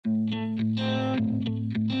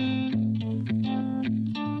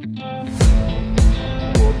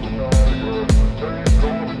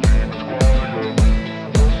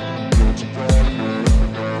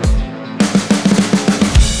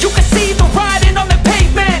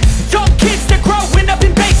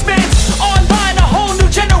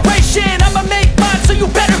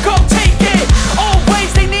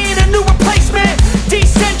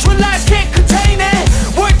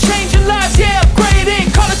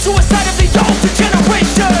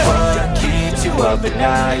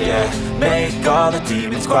make all the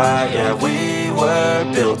demons quiet. Yeah, we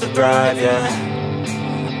were built to thrive, yeah.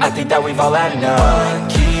 I think that we've all had enough.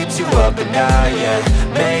 What keeps you up at night, yeah.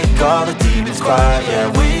 Make all the demons quiet, yeah.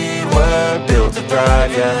 We were built to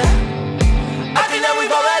thrive, yeah. I think that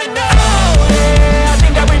we've all had enough. Oh, yeah, I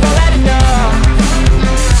think that we've all had enough.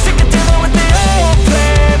 Sick of dealing with the old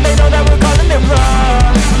plan. They know that we're calling it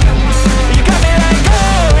wrong. You got me like,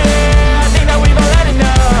 oh, yeah, I think that we've all had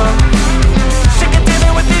enough. Sick of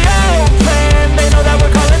dealing with the old plan. They know that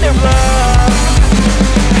we're calling it wrong.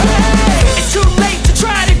 Hey, it's too late to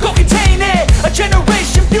try to go contain it. A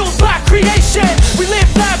generation fueled by creation. We live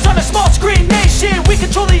lives on a small screen nation. We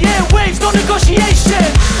control the airwaves, no negotiation.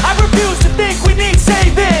 I refuse to think we need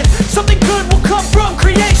saving. Something good will come from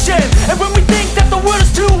creation. And when we think that the world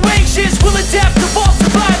is too anxious, we'll adapt, evolve,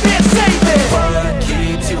 survive and save it. What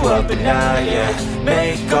keeps you up at night, yeah.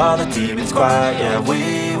 Make all the demons quiet, yeah.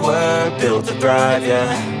 We were built to thrive, yeah.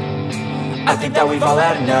 I think that we've all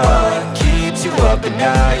had enough. What keeps you up at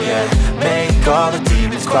night, yeah. Make all the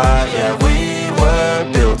demons quiet, yeah. We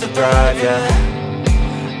were built to thrive, yeah.